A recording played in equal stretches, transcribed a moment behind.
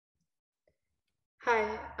Hi,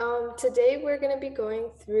 today we're going to be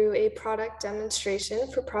going through a product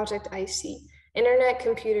demonstration for Project ICy, Internet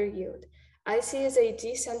Computer Yield. ICy is a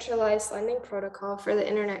decentralized lending protocol for the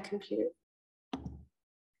internet computer.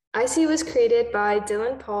 ICy was created by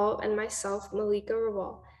Dylan Paul and myself, Malika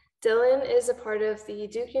Rawal. Dylan is a part of the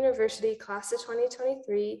Duke University class of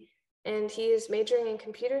 2023, and he is majoring in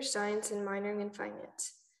computer science and minoring in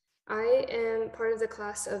finance. I am part of the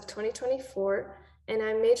class of 2024, and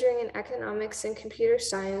I'm majoring in economics and computer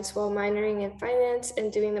science while minoring in finance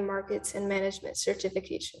and doing the markets and management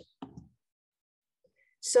certification.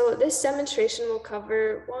 So this demonstration will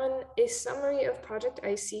cover 1, a summary of Project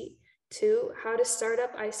ICy, 2, how to start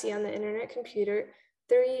up ICy on the internet computer,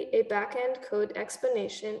 3, a backend code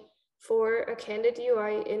explanation, 4, a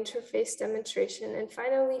Canded-UI interface demonstration, and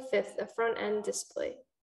finally, 5th, a front-end display.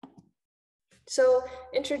 So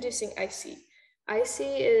introducing ICy.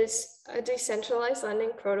 ICy is a decentralized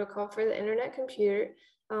lending protocol for the internet computer.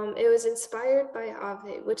 It was inspired by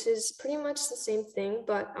Aave, which is pretty much the same thing,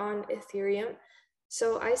 but on Ethereum.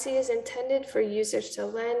 So ICy is intended for users to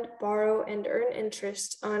lend, borrow, and earn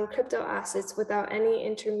interest on crypto assets without any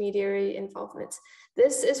intermediary involvement.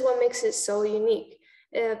 This is what makes it so unique.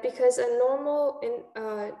 Because a normal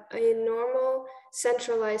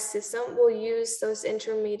centralized system will use those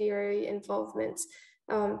intermediary involvements,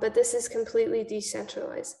 but this is completely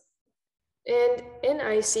decentralized. And in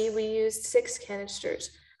ICy, we used 6 canisters: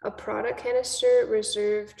 a product canister,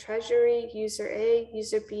 reserve, treasury, user A,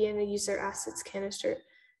 user B, and a user assets canister.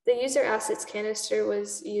 The user assets canister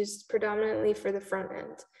was used predominantly for the front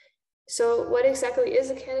end. So what exactly is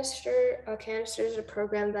a canister? A canister is a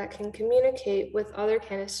program that can communicate with other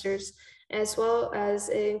canisters, as well as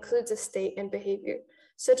it includes a state and behavior.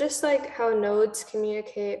 So just like how nodes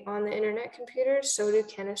communicate on the internet computer, so do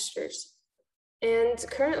canisters. And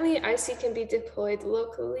currently ICy can be deployed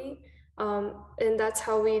locally, and that's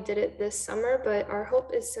how we did it this summer, but our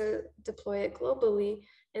hope is to deploy it globally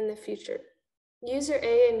in the future. User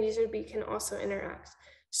A and user B can also interact.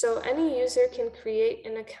 So any user can create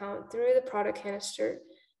an account through the product canister,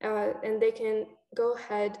 and they can go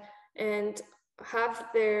ahead and have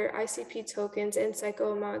their ICP tokens and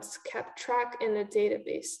cycle amounts kept track in a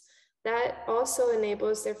database. That also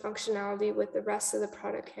enables their functionality with the rest of the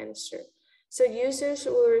product canister. So users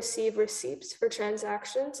will receive receipts for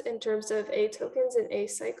transactions in terms of A tokens and A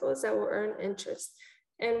cycles that will earn interest.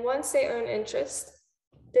 And once they earn interest,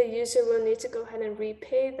 the user will need to go ahead and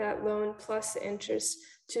repay that loan plus the interest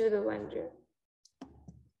to the lender.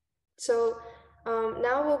 So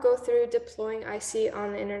now we'll go through deploying ICy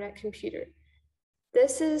on the internet computer.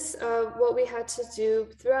 This is what we had to do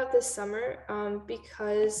throughout this summer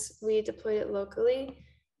because we deployed it locally.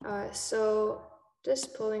 So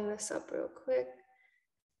just pulling this up real quick.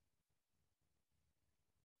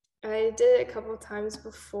 I did it a couple times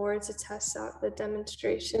before to test out the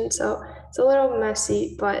demonstration, so it's a little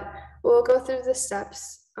messy, but we'll go through the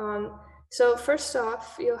steps. So first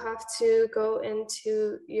off, you'll have to go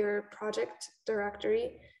into your project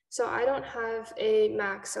directory. So I don't have a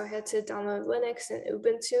Mac, so I had to download Linux and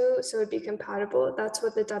Ubuntu so it'd be compatible. That's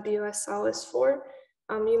what the WSL is for.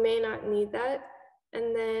 You may not need that.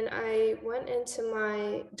 And then I went into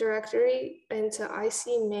my directory, into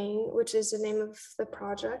ICy main, which is the name of the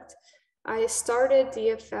project. I started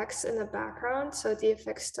DFX in the background, so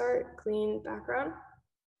DFX start, clean background.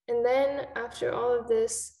 And then after all of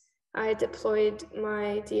this, I deployed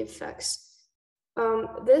my DFX.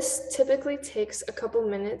 This typically takes a couple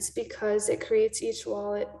minutes because it creates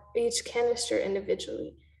each canister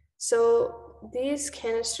individually. So these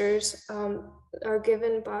canisters are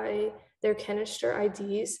given by their canister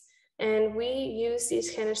IDs, and we use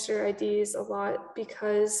these canister IDs a lot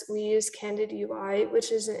because we use Canded-UI,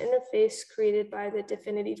 which is an interface created by the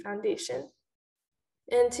Dfinity Foundation.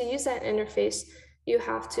 And to use that interface, you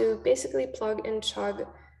have to basically plug and chug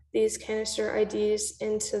these canister IDs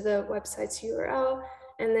into the website's URL,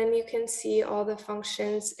 and then you can see all the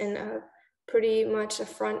functions in pretty much a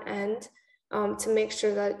front end to make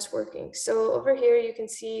sure that it's working. So over here, you can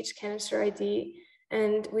see each canister ID,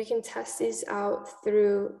 and we can test these out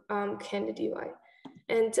through Canded-UI.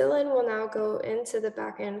 And Dylan will now go into the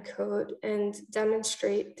backend code and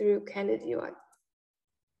demonstrate through Canded-UI.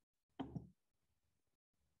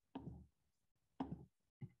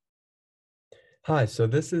 Hi, so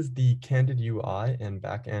this is the Canded-UI and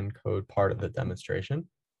backend code part of the demonstration.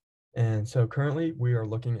 And so currently we are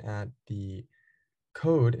looking at the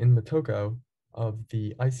code in Motoko of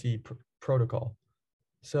the ICy protocol.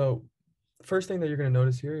 So first thing that you're going to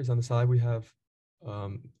notice here is on the side we have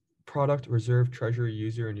product, reserve, treasury,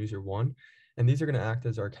 user, and user 1. And these are going to act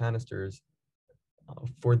as our canisters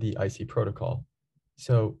for the ICy protocol.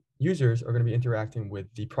 So users are going to be interacting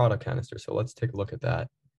with the product canister. So let's take a look at that.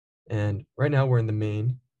 And right now we're in the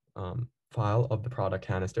main file of the product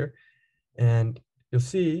canister. And you'll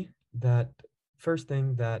see that first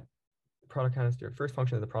function that the product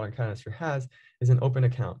canister has is an open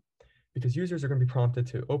account, because users are going to be prompted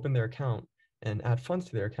to open their account and add funds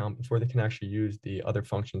to their account before they can actually use the other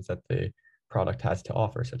functions that the product has to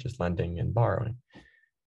offer, such as lending and borrowing.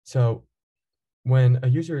 So when a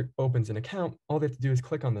user opens an account, all they have to do is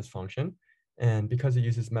click on this function. And because it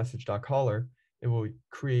uses message.caller, it will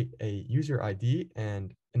create a user ID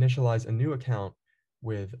and initialize a new account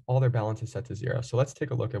with all their balances set to 0. So let's take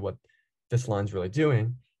a look at what this line's really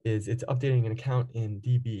doing. Is it's updating an account in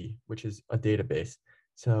DB, which is a database.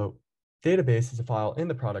 So database is a file in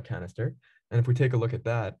the product canister. And if we take a look at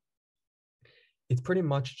that, it's pretty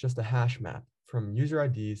much just a hash map from user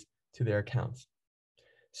IDs to their accounts.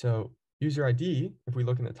 So user ID, if we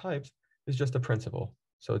look in the types, is just a principal.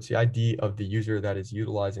 So it's the ID of the user that is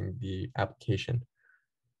utilizing the application.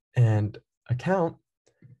 And account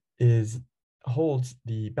holds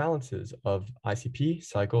the balances of ICP,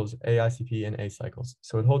 cycles, AICP, and A cycles.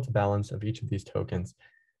 So it holds the balance of each of these tokens.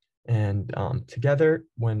 And together,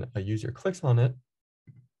 when a user clicks on it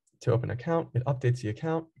to open an account, it updates the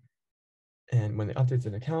account. And when it updates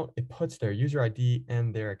an account, it puts their user ID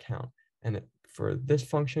and their account. And for this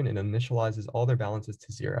function, it initializes all their balances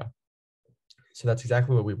to 0. So that's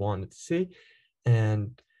exactly what we wanted to see.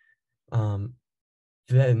 And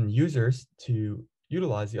then users, to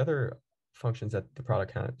utilize the other functions that the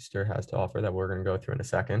product canister has to offer that we're going to go through in a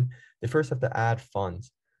second, they first have to add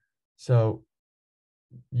funds. So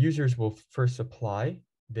users will first supply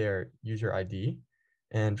their user ID.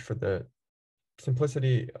 And for the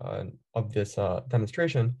simplicity of this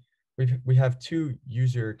demonstration, we have 2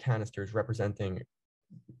 user canisters representing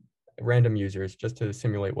random users just to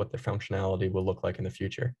simulate what the functionality will look like in the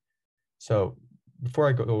future. So before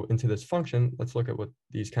I go into this function, let's look at what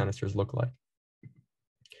these canisters look like.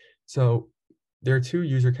 So there are 2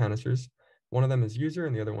 user canisters. One of them is user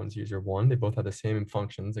and the other one's user 1. They both have the same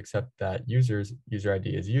functions, except that user's user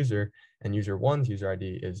ID is user and user 1's user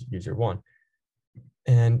ID is user 1.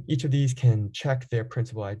 And each of these can check their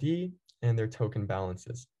principal ID and their token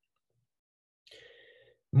balances.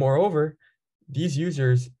 Moreover, these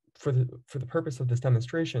users, for the purpose of this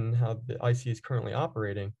demonstration, how the ICy is currently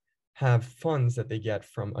operating, have funds that they get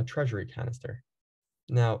from a treasury canister.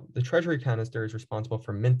 Now, the treasury canister is responsible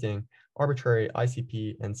for minting arbitrary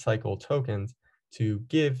ICP and cycle tokens to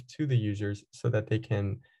give to the users so that they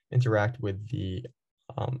can interact with the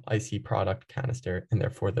ICy product canister and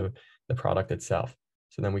therefore the product itself.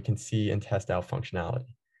 So then we can see and test out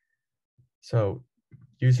functionality. So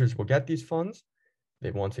users will get these funds.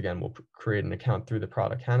 They once again will create an account through the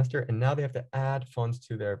product canister, and now they have to add funds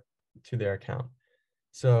to their account.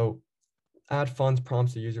 So add funds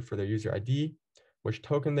prompts the user for their user ID, which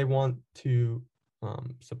token they want to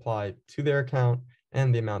supply to their account,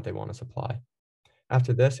 and the amount they want to supply.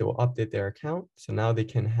 After this, it will update their account. So now they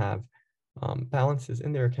can have balances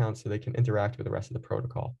in their account so they can interact with the rest of the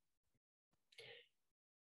protocol.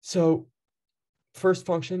 So first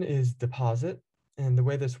function is deposit. And the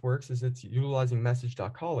way this works is it's utilizing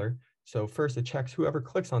message.caller. So first it checks whoever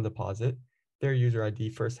clicks on deposit, their user ID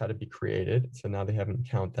first had to be created. So now they have an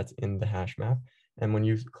account that's in the hash map. And when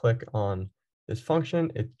you click on this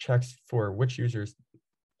function, it checks for which users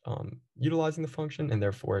utilizing the function, and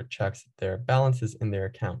therefore it checks their balances in their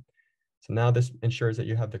account. So now this ensures that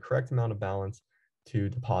you have the correct amount of balance to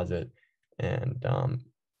deposit, and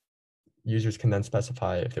users can then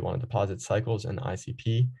specify if they want to deposit cycles and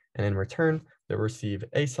ICP, and in return, they'll receive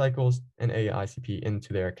A cycles and A ICP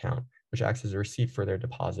into their account, which acts as a receipt for their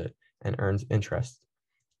deposit and earns interest,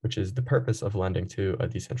 which is the purpose of lending to a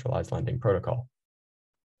decentralized lending protocol.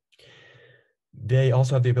 They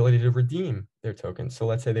also have the ability to redeem their tokens. So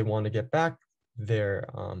let's say they want to get back their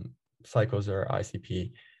cycles or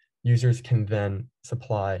ICP. Users can then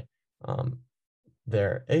supply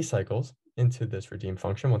their A cycles into this redeem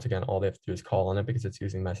function. Once again, all they have to do is call on it because it's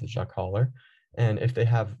using message.caller. And if they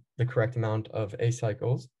have the correct amount of A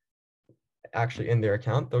cycles actually in their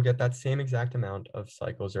account, they'll get that same exact amount of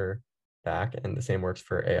cycles or back, and the same works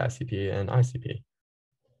for AICP and ICP.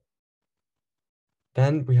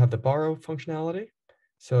 Then we have the borrow functionality.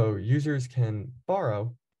 So users can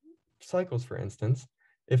borrow cycles, for instance,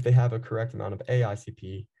 if they have a correct amount of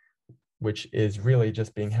AICP, which is really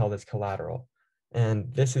just being held as collateral.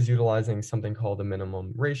 And this is utilizing something called a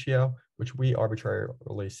minimum ratio, which we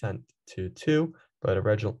arbitrarily set to 2, but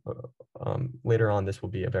later on, this will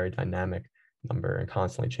be a very dynamic number and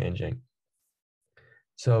constantly changing.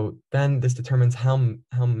 So then this determines how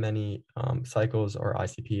many cycles or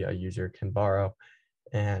ICP a user can borrow.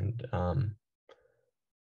 And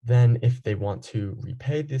then if they want to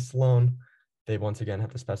repay this loan, they once again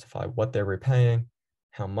have to specify what they're repaying,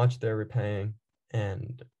 how much they're repaying,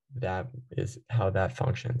 and that is how that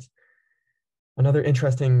functions. Another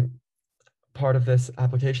interesting part of this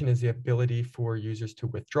application is the ability for users to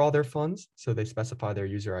withdraw their funds. So they specify their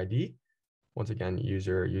user ID. Once again,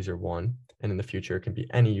 user1, and in the future, it can be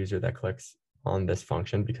any user that clicks on this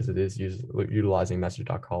function because it is utilizing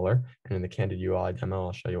message.caller. And in the Canded-UI demo,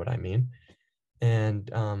 I'll show you what I mean.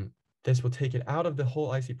 And this will take it out of the whole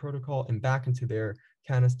ICy protocol and back into their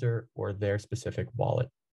canister or their specific wallet.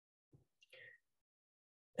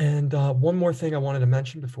 And one more thing I wanted to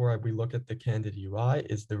mention before we look at the Canded-UI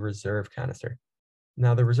is the reserve canister.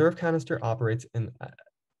 Now, the reserve canister operates in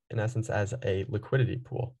essence as a liquidity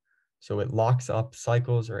pool. So it locks up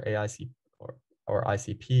cycles or AIC or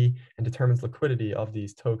ICP and determines liquidity of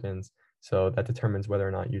these tokens. So that determines whether or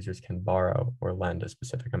not users can borrow or lend a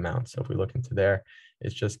specific amount. So if we look into there,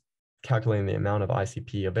 it's just calculating the amount of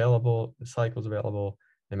ICP available, the cycles available,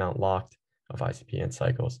 the amount locked of ICP and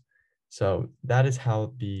cycles. So that is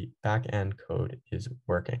how the back-end code is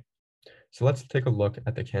working. So let's take a look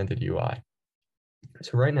at the Canded-UI.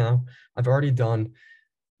 So right now, I've already done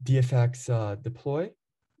DFX deploy,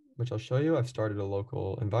 which I'll show you. I've started a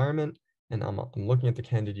local environment, and I'm looking at the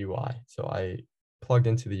Canded-UI. So I plugged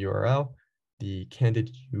into the URL, the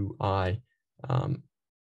Canded-UI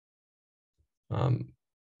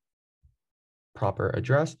proper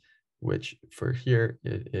address, which for here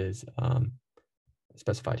it is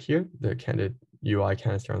specified here. The Canded-UI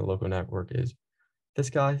canister on the local network is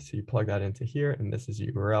this guy. So you plug that into here, and this is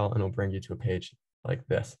the URL, and it'll bring you to a page like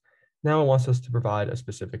this. Now it wants us to provide a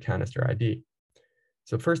specific canister ID.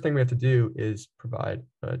 So first thing we have to do is provide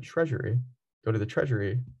a treasury, go to the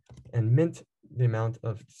treasury and mint the amount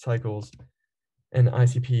of cycles and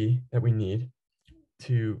ICP that we need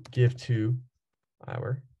to give to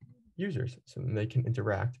our users so that they can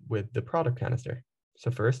interact with the product canister. So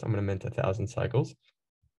first I'm going to mint 1,000 cycles.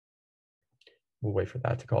 We'll wait for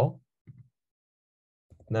that to call.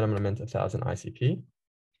 And then I'm going to mint 1,000 ICP.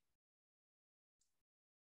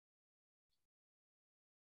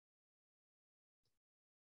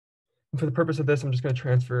 And for the purpose of this, I'm just going to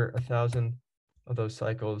transfer 1,000 of those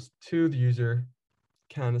cycles to the user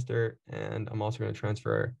canister, and I'm also going to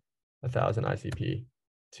transfer 1,000 ICP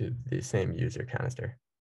to the same user canister.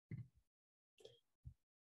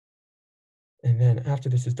 And then after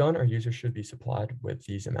this is done, our user should be supplied with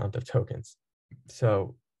these amount of tokens.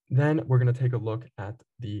 So then we're going to take a look at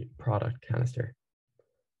the product canister.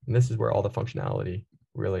 And this is where all the functionality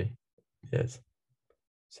really is.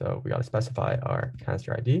 So we got to specify our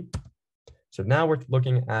canister ID. So now we're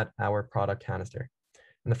looking at our product canister.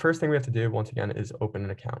 And the first thing we have to do, once again, is open an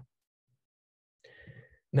account.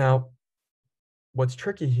 Now, what's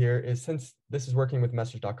tricky here is since this is working with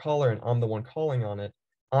message.caller and I'm the one calling on it,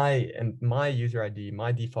 my user ID,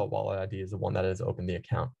 my default wallet ID is the one that has opened the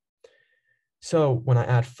account. So when I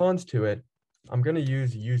add funds to it, I'm going to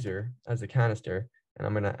use user as a canister, and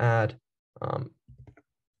I'm going to add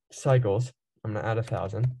cycles. I'm going to add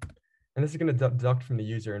 1,000. And this is going to deduct from the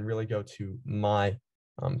user and really go to my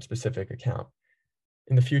specific account.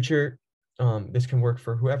 In the future, this can work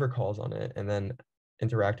for whoever calls on it and then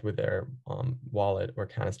interact with their wallet or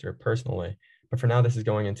canister personally. But for now, this is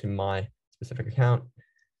going into my specific account.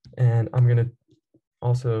 And I'm going to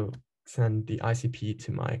also send the ICP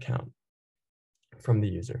to my account from the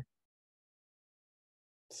user.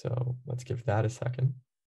 So let's give that a second.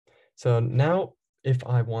 So now if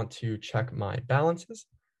I want to check my balances,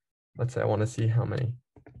 let's say I want to see how many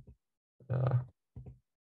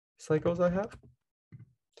cycles I have.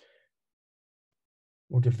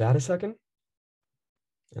 We'll give that a second.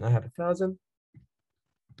 And I have 1,000.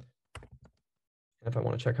 And if I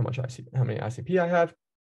want to check how many ICP I have,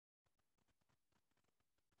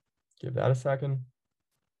 give that a second.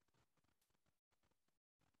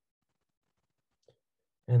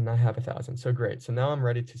 And I have 1,000. So great. So now I'm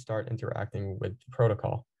ready to start interacting with the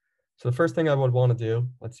protocol. So the first thing I would want to do,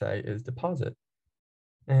 let's say, is deposit.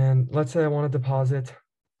 And let's say I want to deposit,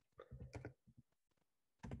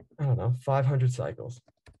 I don't know, 500 cycles.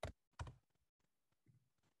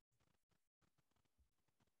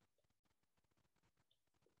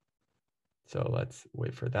 So let's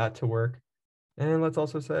wait for that to work. And let's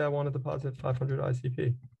also say I want to deposit 500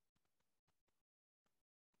 ICP.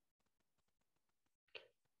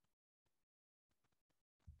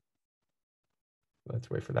 Let's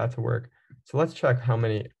wait for that to work. So let's check how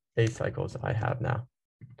many A cycles I have now.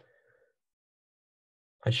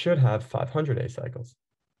 I should have 500 A cycles.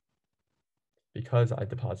 because I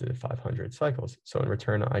deposited 500 cycles. So in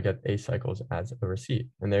return, I get A cycles as a receipt.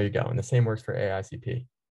 And there you go. And the same works for AICP.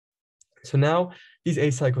 So now these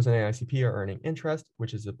A cycles and AICP are earning interest,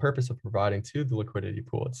 which is the purpose of providing to the liquidity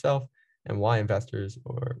pool itself and why investors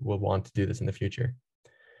will want to do this in the future.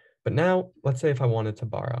 But now let's say if I wanted to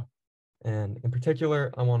borrow, and in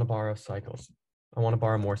particular, I want to borrow cycles. I want to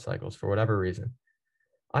borrow more cycles for whatever reason.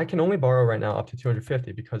 I can only borrow right now up to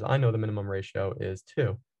 250 because I know the minimum ratio is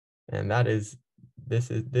 2. And this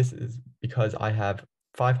is because I have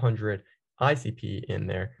 500 ICP in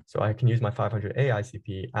there. So I can use my 500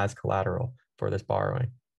 AICP as collateral for this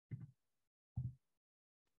borrowing.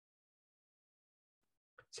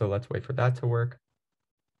 So let's wait for that to work.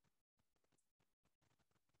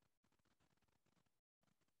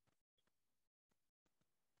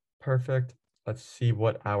 Perfect. Let's see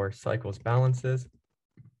what our cycles balance is.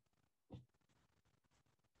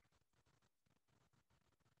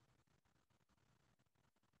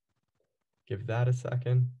 Give that a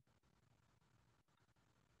second.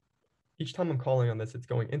 Each time I'm calling on this, it's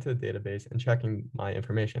going into the database and checking my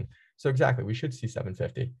information. So exactly, we should see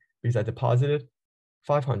 750 because I deposited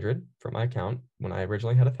 500 for my account when I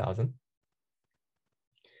originally had 1,000.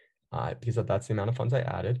 Because that's the amount of funds I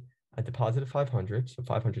added. I deposited 500, so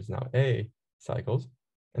 500 is now A cycles.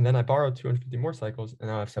 And then I borrowed 250 more cycles, and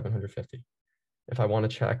now I have 750. If I want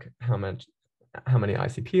to check how many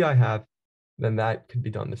ICP I have, then that could be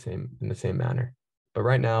done in the same manner. But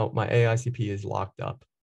right now, my AICP is locked up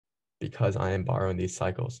because I am borrowing these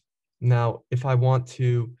cycles. Now, if I want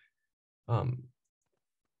to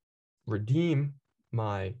redeem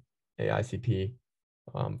my AICP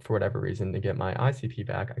for whatever reason to get my ICP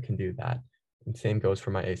back, I can do that. And same goes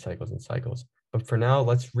for my A cycles and cycles. But for now,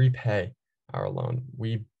 let's repay our loan.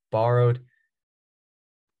 We borrowed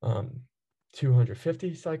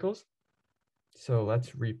 250 cycles. So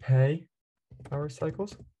let's repay our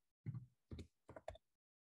cycles.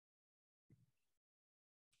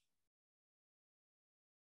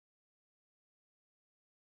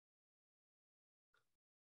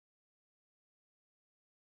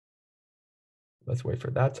 Let's wait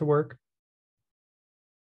for that to work.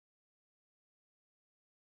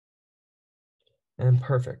 And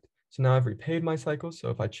perfect. So now I've repaid my cycles. So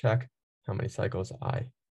if I check how many cycles I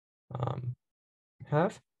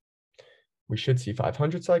have, we should see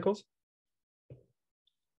 500 cycles.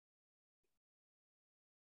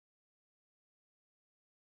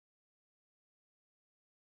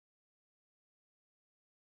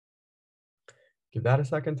 Give that a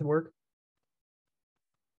second to work.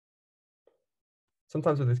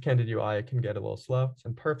 Sometimes with this Canded-UI, it can get a little slow. So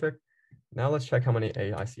I'm perfect. Now let's check how many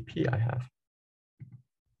AICP I have.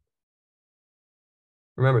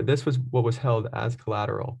 Remember, this was what was held as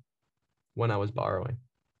collateral when I was borrowing.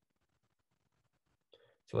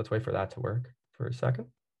 So let's wait for that to work for a second.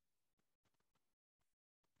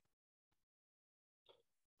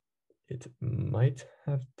 It might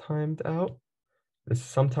have timed out. This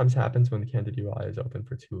sometimes happens when the Canded-UI is open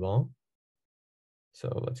for too long.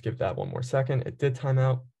 So let's give that one more second. It did time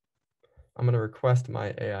out. I'm going to request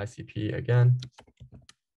my AICP again.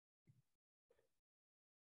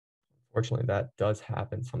 Unfortunately, that does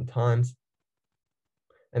happen sometimes.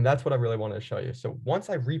 And that's what I really wanted to show you. So once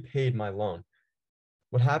I repaid my loan,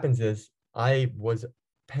 what happens is I was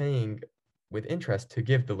paying with interest to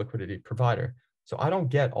give the liquidity provider. So I don't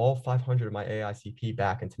get all 500 of my AICP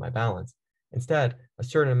back into my balance. Instead, a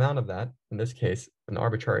certain amount of that, in this case, an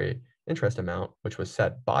arbitrary interest amount, which was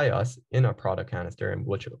set by us in our product canister and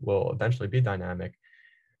which will eventually be dynamic,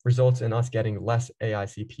 results in us getting less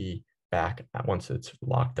AICP back once it's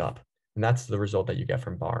locked up. And that's the result that you get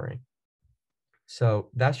from borrowing. So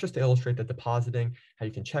that's just to illustrate the depositing, how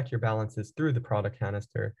you can check your balances through the product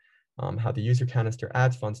canister, how the user canister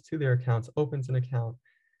adds funds to their accounts, opens an account.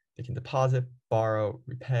 They can deposit, borrow,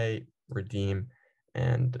 repay, redeem,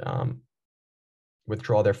 and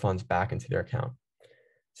withdraw their funds back into their account.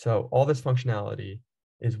 So all this functionality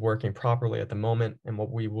is working properly at the moment. And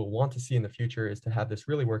what we will want to see in the future is to have this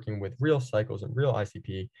really working with real cycles and real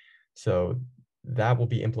ICP. So that will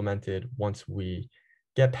be implemented once we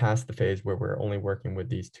get past the phase where we're only working with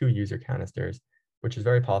these 2 user canisters, which is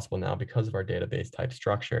very possible now because of our database type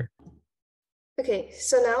structure. Okay,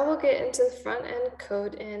 so now we'll get into the front end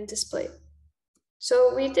code and display.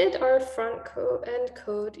 So we did our front end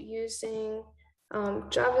code using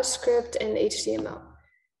JavaScript and HTML.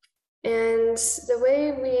 And the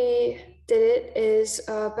way we did it is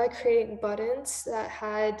by creating buttons that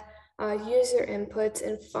had user inputs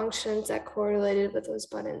and functions that correlated with those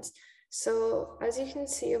buttons. So as you can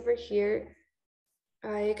see over here,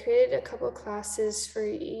 I created a couple classes for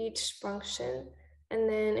each function. and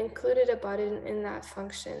then included a button in that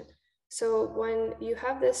function. So when you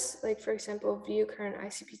have this, like for example, view current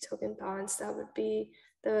ICP token balance, that would be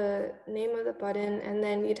the name of the button, and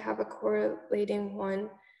then you'd have a correlating one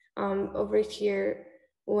over here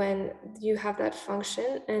when you have that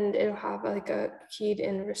function, and it'll have like a keyed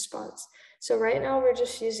in response. So right now we're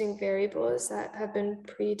just using variables that have been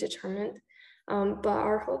predetermined, but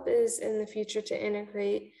our hope is in the future to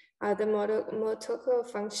integrate the Motoko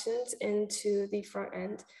functions into the front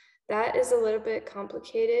end. That is a little bit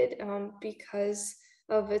complicated because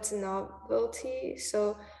of its novelty.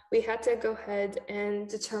 So we had to go ahead and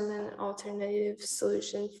determine an alternative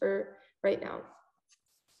solution for right now.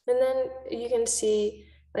 And then you can see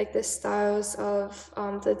like the styles of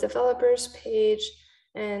the developers page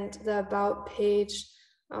and the about page.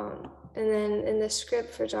 And then in the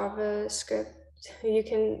script for JavaScript, you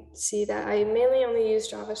can see that I mainly only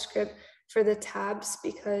use JavaScript for the tabs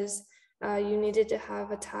because you needed to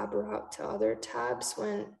have a tab route to other tabs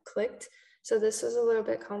when clicked. So this was a little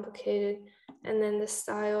bit complicated. And then the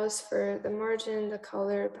styles for the margin, the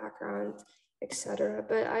color, background, etc.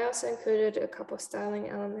 But I also included a couple styling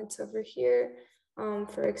elements over here.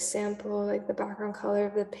 For example, like the background color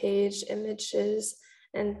of the page, images,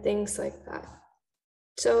 and things like that.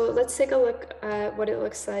 So let's take a look at what it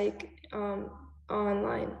looks like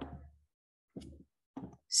online.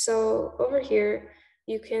 So over here,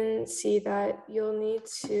 you can see that you'll need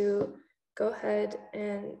to go ahead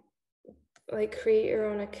and like create your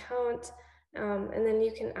own account, and then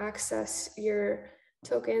you can access your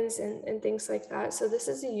tokens and things like that. So this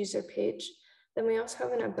is a user page. Then we also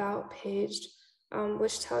have an about page,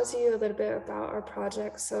 which tells you a little bit about our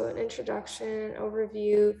project. So an introduction,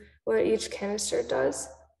 overview, what each canister does.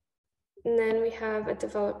 And then we have a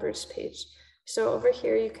developers page. So over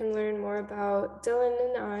here, you can learn more about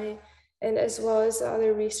Dylan and I, and as well as the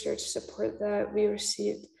other research support that we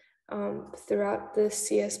received throughout the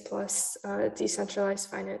CS Plus Decentralized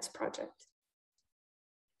Finance project.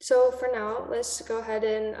 So for now, let's go ahead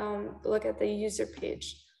and look at the user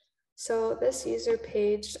page. So this user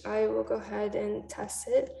page, I will go ahead and test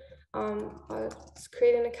it. I'll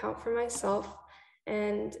create an account for myself,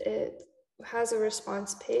 and it has a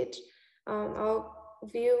response page. I'll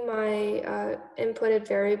view my inputted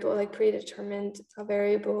variable, like predetermined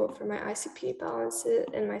variable for my ICP balance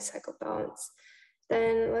and my cycle balance.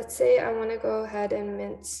 Then let's say I want to go ahead and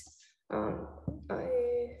mint,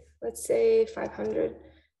 let's say 500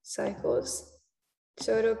 cycles.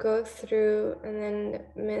 So it'll go through and then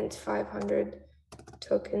mint 500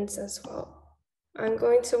 tokens as well. I'm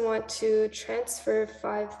going to want to transfer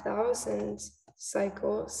 5,000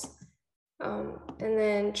 cycles, and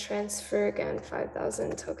then transfer again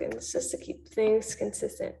 5,000 tokens just to keep things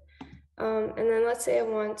consistent. And then let's say I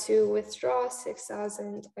want to withdraw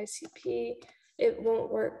 6,000 ICP. It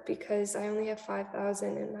won't work because I only have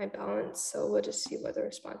 5,000 in my balance. So we'll just see what the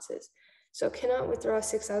response is. So cannot withdraw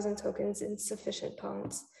 6,000 tokens in sufficient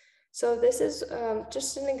balance. So this is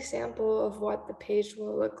just an example of what the page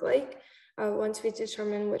will look like once we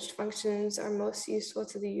determine which functions are most useful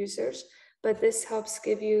to the users. But this helps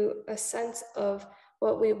give you a sense of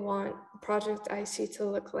what we want Project ICy to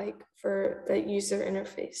look like for the user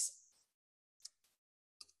interface.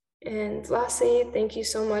 And lastly, thank you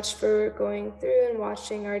so much for going through and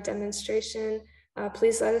watching our demonstration.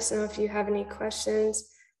 Please let us know if you have any questions.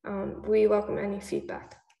 We welcome any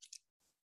feedback.